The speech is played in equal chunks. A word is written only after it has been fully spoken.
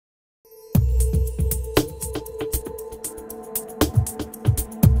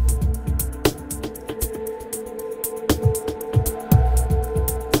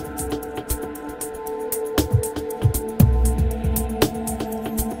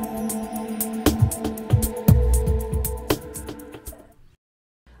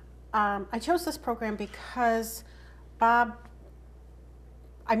I chose this program because Bob,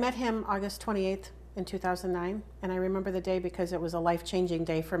 I met him August 28th in 2009, and I remember the day because it was a life-changing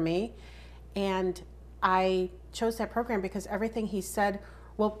day for me. And I chose that program because everything he said,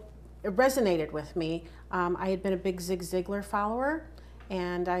 well, it resonated with me. I had been a big Zig Ziglar follower,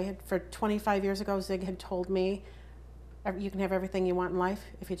 and for 25 years ago, Zig had told me, you can have everything you want in life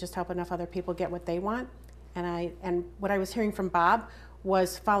if you just help enough other people get what they want. And what I was hearing from Bob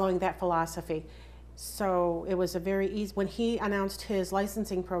was following that philosophy. So it was a very easy, when he announced his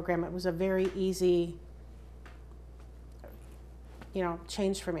licensing program, it was a very easy,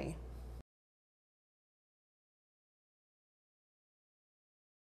 change for me.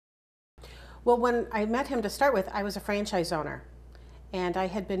 Well, when I met him to start with, I was a franchise owner. And I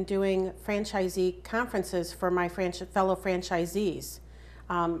had been doing franchisee conferences for my fellow franchisees.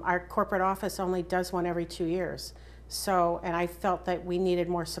 Our corporate office only does one every 2 years. And I felt that we needed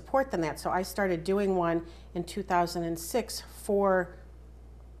more support than that. So I started doing one in 2006 for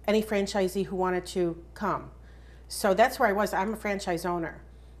any franchisee who wanted to come. So that's where I was. I'm a franchise owner.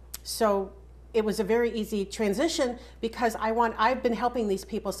 So it was a very easy transition because I've been helping these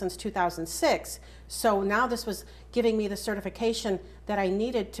people since 2006. So now this was giving me the certification that I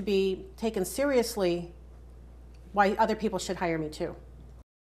needed to be taken seriously, why other people should hire me too.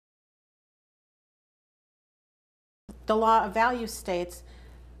 The law of value states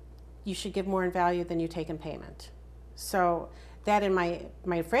you should give more in value than you take in payment. So that in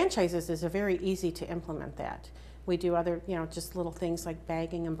my franchises is a very easy to implement that. We do other, just little things like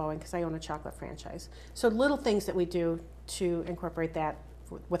bagging and bowing because I own a chocolate franchise. So little things that we do to incorporate that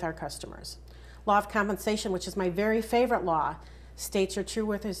with our customers. Law of compensation, which is my very favorite law, states your true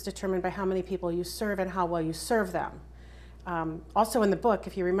worth is determined by how many people you serve and how well you serve them. Also in the book,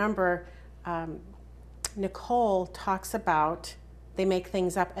 if you remember, Nicole talks about they make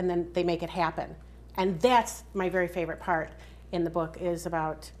things up and then they make it happen. And that's my very favorite part in the book, is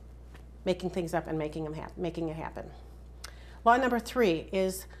about making things up and making it happen. Law number 3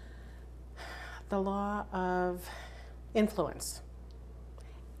 is the law of influence.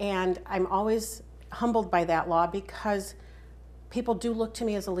 And I'm always humbled by that law because people do look to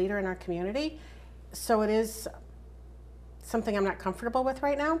me as a leader in our community. So it is something I'm not comfortable with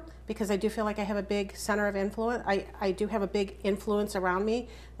right now because I do feel like I have a big center of influence. I do have a big influence around me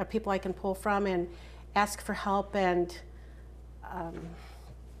of people I can pull from and ask for help, and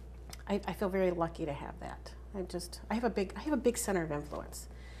I feel very lucky to have that. I have a big center of influence.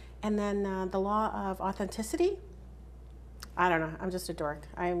 And then the law of authenticity, I don't know, I'm just a dork.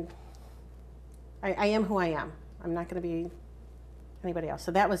 I am who I am. I'm not going to be anybody else.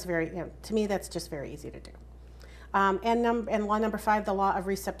 So that was to me, that's just very easy to do. And law number 5, the law of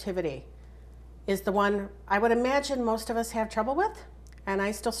receptivity, is the one I would imagine most of us have trouble with, and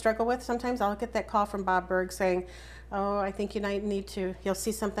I still struggle with sometimes. I'll get that call from Bob Burg saying, oh, I think you might need to, you'll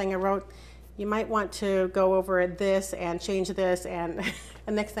see something I wrote, you might want to go over this and change this, and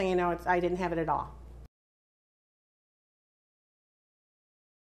the next thing you know, I didn't have it at all.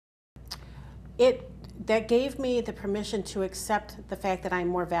 That gave me the permission to accept the fact that I'm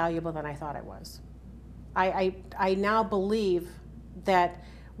more valuable than I thought I was. I now believe that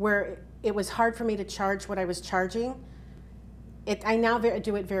where it was hard for me to charge what I was charging, I now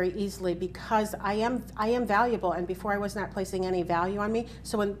do it very easily because I am valuable, and before I was not placing any value on me.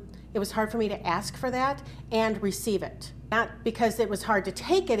 So when it was hard for me to ask for that and receive it. Not because it was hard to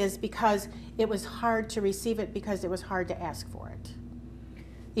take it, is because it was hard to receive it because it was hard to ask for it,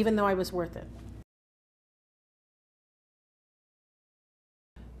 even though I was worth it.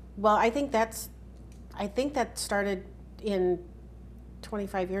 Well, I think that started in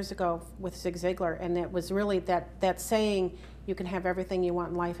 25 years ago with Zig Ziglar, and it was really that saying, you can have everything you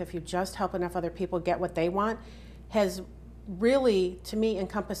want in life if you just help enough other people get what they want, has really, to me,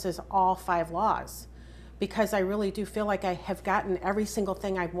 encompasses all 5 laws, because I really do feel like I have gotten every single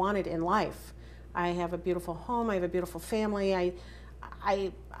thing I've wanted in life. I have a beautiful home, I have a beautiful family,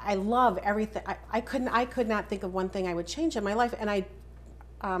 I love everything. I could not think of one thing I would change in my life, and I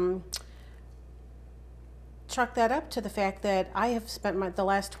chalk that up to the fact that I have spent the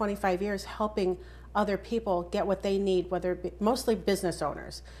last 25 years helping other people get what they need, whether it be mostly business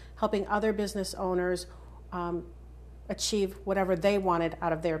owners, helping other business owners achieve whatever they wanted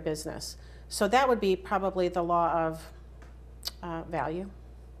out of their business. So that would be probably the law of value.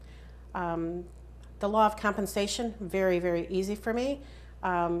 The law of compensation, very, very easy for me.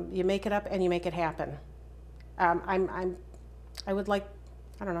 You make it up and you make it happen. I would like,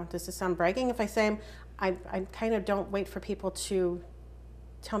 I don't know, does this sound bragging if I say I kind of don't wait for people to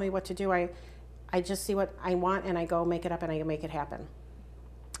tell me what to do. I just see what I want and I go make it up and I make it happen.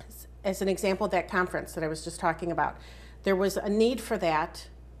 as an example, that conference that I was just talking about, there was a need for that.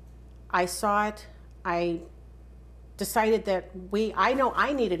 I saw it. I decided that I know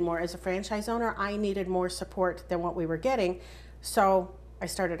I needed more as a franchise owner. I needed more support than what we were getting. So I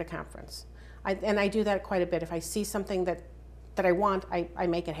started a conference. And I do that quite a bit. If I see something that I want, I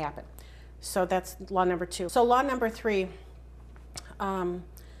make it happen. So that's law number 2. So law number 3, the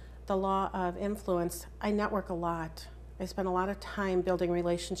law of influence. I network a lot. I spend a lot of time building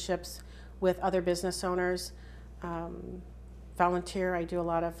relationships with other business owners. Volunteer. I do a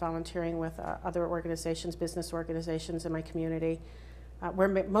lot of volunteering with other organizations, business organizations in my community.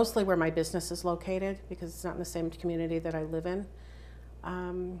 Mostly where my business is located, because it's not in the same community that I live in.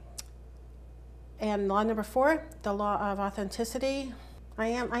 And law number 4, the law of authenticity. I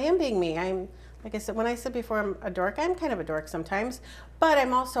am being me. Like I said, when I said before I'm a dork, I'm kind of a dork sometimes, but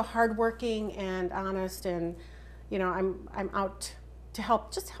I'm also hardworking and honest, and I'm out to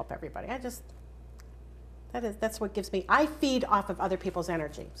help everybody. That's what gives me. I feed off of other people's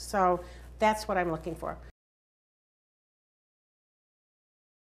energy, so that's what I'm looking for.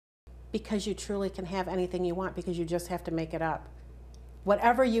 Because you truly can have anything you want, because you just have to make it up.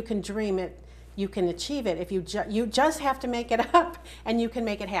 Whatever you can dream it, you can achieve it. If you just have to make it up, and you can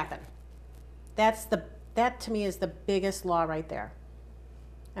make it happen. That to me is the biggest law right there.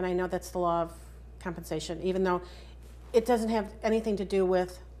 And I know that's the law of compensation, even though it doesn't have anything to do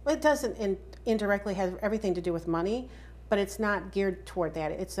with, well, it doesn't indirectly have everything to do with money, but it's not geared toward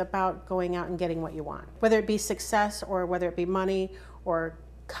that. It's about going out and getting what you want, whether it be success or whether it be money or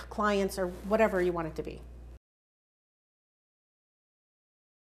clients or whatever you want it to be.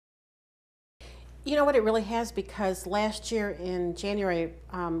 You know what, it really has, because last year in January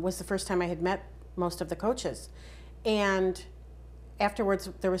was the first time I had met most of the coaches. And afterwards,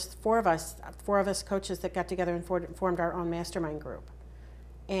 there was four of us coaches that got together and formed our own mastermind group.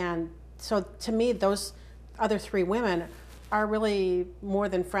 And so to me, those other 3 women are really more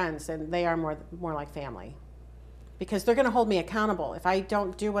than friends, and they are more like family. Because they're gonna hold me accountable. If I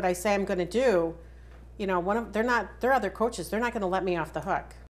don't do what I say I'm gonna do, they're other coaches, they're not gonna let me off the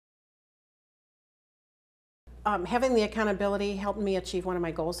hook. Having the accountability helped me achieve one of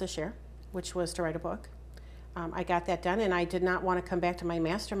my goals this year, which was to write a book. I got that done, and I did not want to come back to my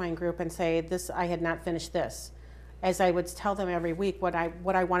mastermind group and say I had not finished this. As I would tell them every week, what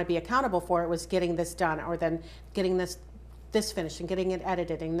I want to be accountable for, it was getting this done, or then getting this finished, and getting it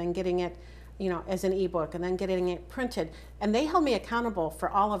edited, and then getting it, as an ebook, and then getting it printed. And they held me accountable for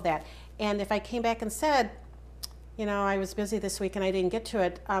all of that. And if I came back and said, I was busy this week and I didn't get to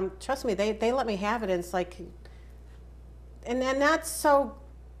it, trust me, they let me have it. And it's like, and not so,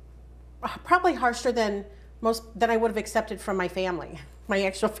 probably harsher than I would have accepted from my family, my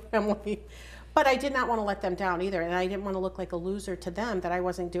actual family. But I did not want to let them down either, and I didn't want to look like a loser to them that I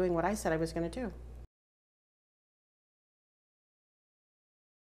wasn't doing what I said I was going to do.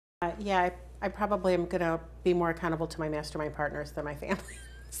 Yeah, I probably am going to be more accountable to my mastermind partners than my family.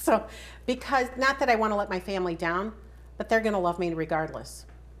 So, because, not that I want to let my family down, but they're going to love me regardless.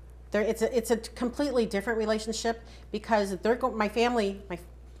 It's a completely different relationship, because my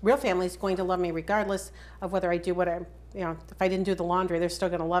real family is going to love me regardless of whether I do if I didn't do the laundry, they're still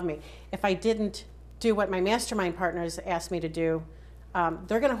going to love me. If I didn't do what my mastermind partners asked me to do,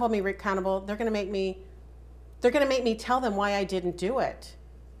 they're going to hold me accountable. They're going to make me tell them why I didn't do it.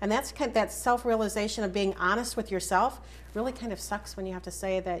 And that's that self-realization of being honest with yourself really kind of sucks when you have to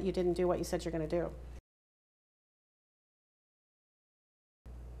say that you didn't do what you said you're going to do.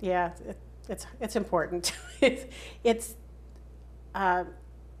 Yeah, it's important.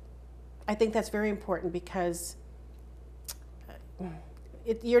 I think that's very important, because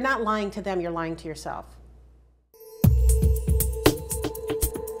you're not lying to them, you're lying to yourself.